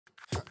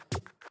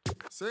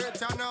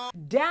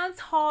Dance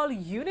Hall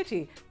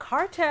Unity,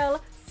 Kartel,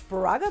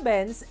 Spragga,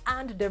 Benz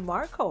and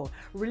Demarco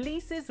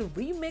releases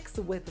remix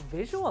with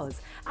visuals.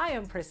 I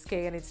am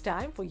Kwikie and it's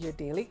time for your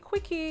daily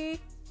quickie.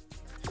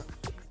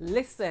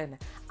 Listen,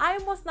 I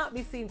must not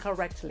be seen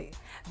correctly.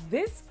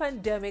 This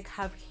pandemic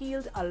have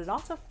healed a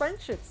lot of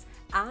friendships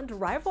and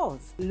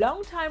rivals.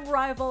 Longtime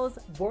rivals,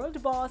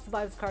 World Boss,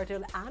 Vybz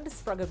Kartel and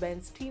Spragga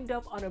Benz teamed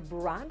up on a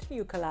brand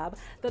new collab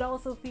that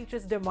also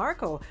features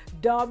Demarco,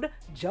 dubbed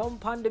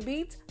Jump on the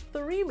Beat, the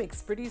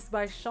remix produced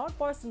by Short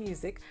Boss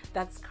Music,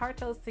 that's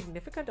Kartel's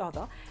significant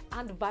other,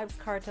 and Vybz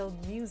Kartel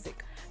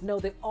Music. Now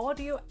the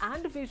audio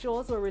and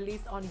visuals were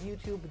released on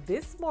YouTube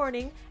this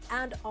morning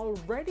and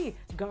already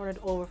garnered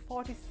over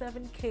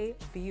 47,000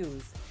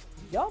 views.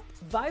 Yup,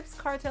 Vybz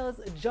Kartel's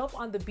Jump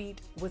on the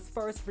Beat was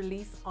first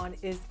released on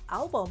his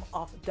album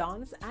of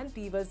Dons and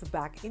Divas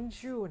back in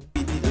June.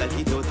 She get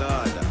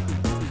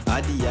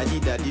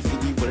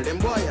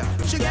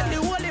the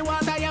holy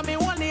water, yeah, me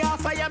only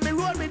offer, yeah, me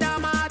roll me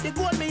down, my heart, the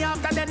gold me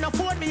after, then no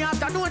phone me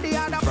after, no the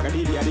other. One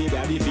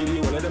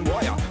of them boy,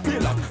 me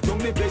lock,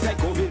 don't me place like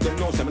COVID, them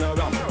no seminar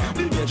around.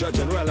 The major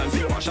general and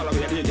feel shall I be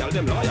the girl,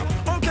 them lawyer.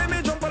 Okay,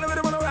 me jump on the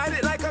rhythm and ride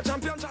it like a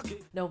champion jockey.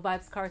 Now,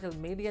 Vybz Kartel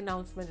made the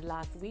announcement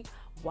last week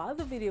while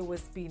the video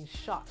was being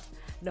shot.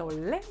 Now,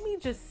 let me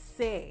just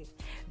say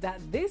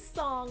that this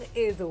song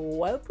is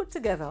well put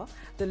together.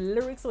 The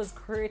lyrics was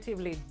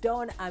creatively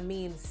done. I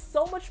mean,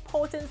 so much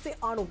potency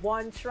on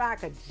one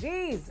track.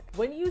 Jeez.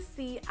 When you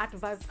see at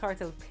Vybz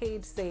Kartel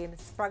page saying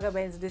Spragga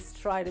Benz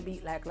destroy the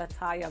beat like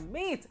Lataya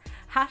meat,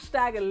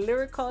 hashtag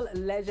lyrical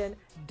legend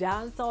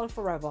dancehall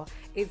forever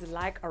is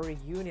like a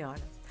reunion.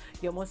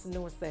 You must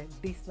know say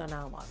this no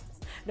normal.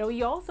 Now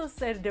he also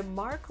said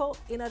Demarco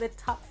in the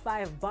top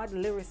 5 bad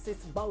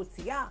lyricists bouts.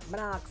 Yeah,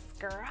 Max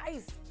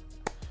Christ.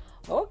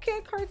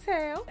 Okay,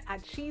 Kartel.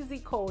 And Cheesy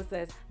Co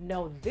says,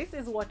 now this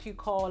is what you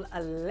call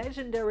a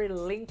legendary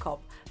link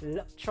up.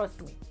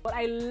 Trust me. But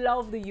I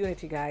love the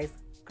unity, guys.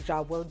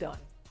 Job well done.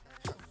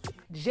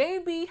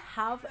 JB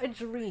have a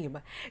dream.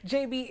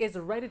 JB is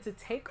ready to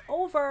take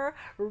over.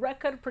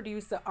 Record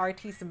producer,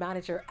 artist,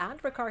 manager,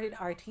 and recording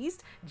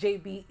artist,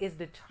 JB is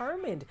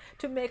determined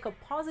to make a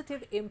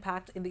positive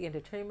impact in the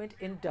entertainment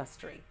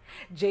industry.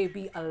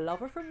 JB, a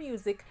lover for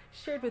music,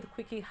 shared with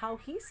Kwikie how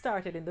he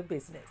started in the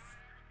business.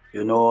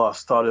 You know, I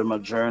started my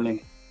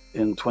journey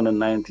in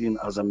 2019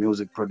 as a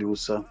music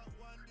producer,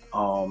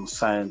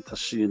 signed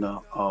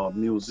Tashina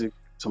Music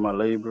to my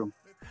label,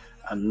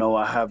 and now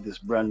I have this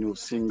brand new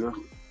single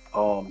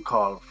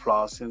called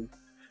Flossing.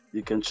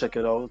 You can check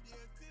it out.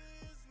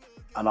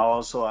 And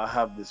also I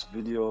have this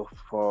video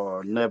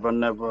for Never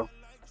Never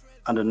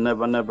and the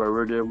Never Never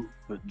Rhythm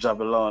with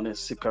Jabalani,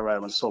 Sika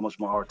Rhyme, and so much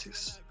more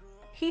artists.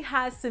 He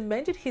has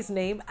cemented his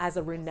name as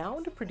a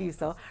renowned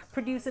producer,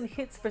 producing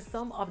hits for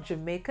some of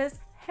Jamaica's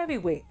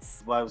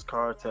heavyweights. Vybz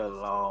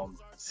Kartel,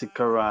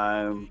 Sika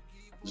Rhyme,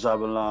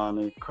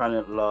 Jabalani,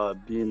 Chronic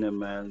Lord, Beanie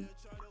Man,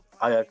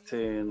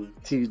 Ayactane,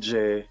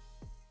 TJ.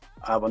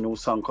 I have a new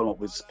song coming up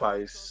with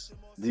Spice,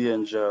 The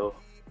Angel,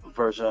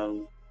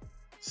 Version,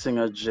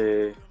 Singer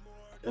J,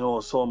 you know,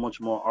 so much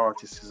more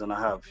artists, and I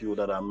have a few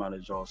that I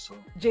manage also.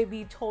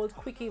 JB told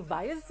Kwikie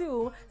via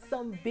Zoom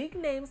some big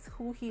names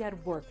who he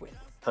had worked with.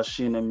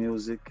 Tashina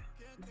Music,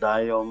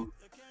 Diam,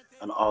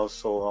 and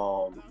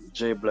also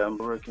J Blem,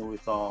 working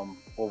with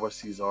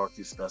overseas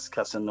artists, that's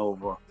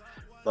Casanova,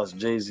 that's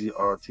Jay-Z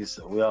artists.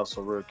 We're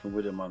also working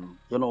with him, and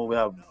you know, we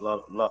have a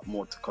lot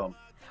more to come.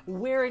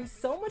 Wearing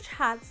so much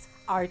hats,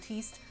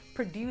 artist,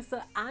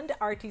 producer and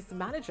artist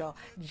manager,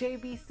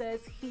 JB says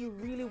he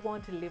really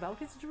wants to live out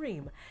his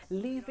dream,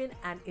 leaving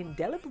an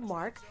indelible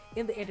mark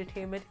in the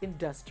entertainment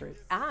industry.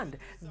 And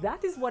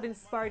that is what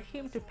inspired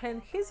him to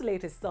pen his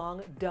latest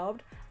song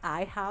dubbed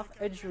I Have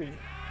a Dream.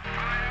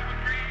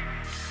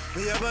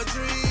 We have a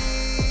dream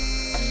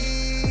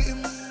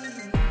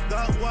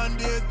that one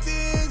day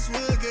things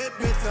will get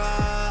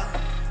better.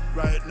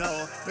 Right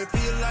now, me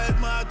feel like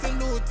Martin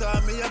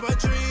Luther. Me have a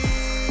dream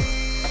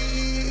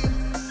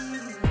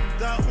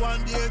that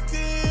one day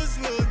things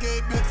will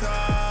get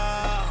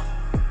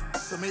better.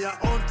 So me I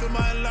own to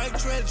mine like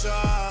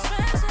treasure.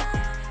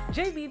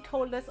 JB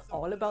told us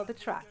all about the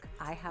track,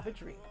 I Have a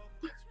Dream.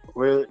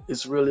 Well,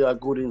 it's really a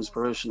good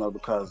inspirational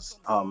because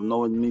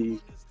knowing me,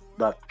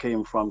 that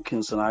came from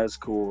Kingston High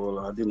School.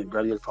 I didn't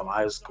graduate from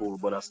high school,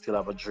 but I still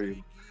have a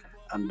dream.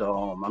 And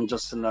I'm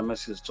just sending a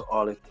message to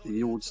all the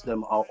youths,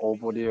 them out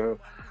over there,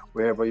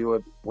 wherever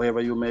you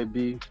may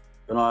be.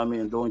 You know what I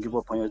mean? Don't give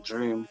up on your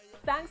dream.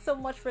 Thanks so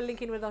much for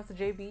linking with us,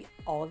 JB.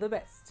 All the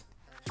best.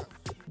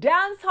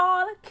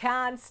 Dancehall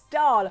can't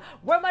stall.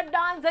 Where my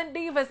Dons and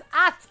Divas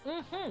at?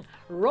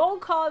 Roll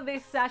call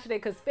this Saturday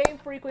because Fame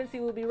Frequency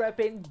will be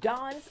repping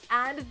Dons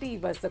and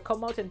Divas. So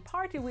come out and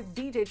party with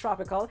DJ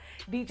Tropical,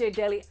 DJ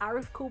Deli,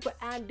 Arif Cooper,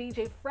 and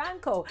DJ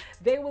Franco.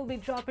 They will be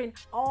dropping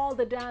all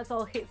the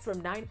dancehall hits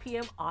from 9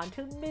 p.m.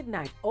 until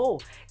midnight. Oh,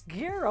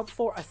 gear up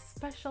for a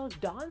special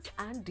Dons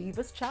and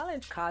Divas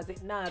challenge cause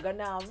it naga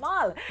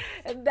namal.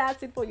 And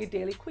that's it for your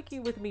daily quickie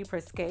with me,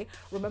 Kwikie.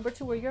 Remember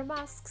to wear your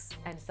masks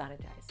and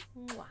sanitize.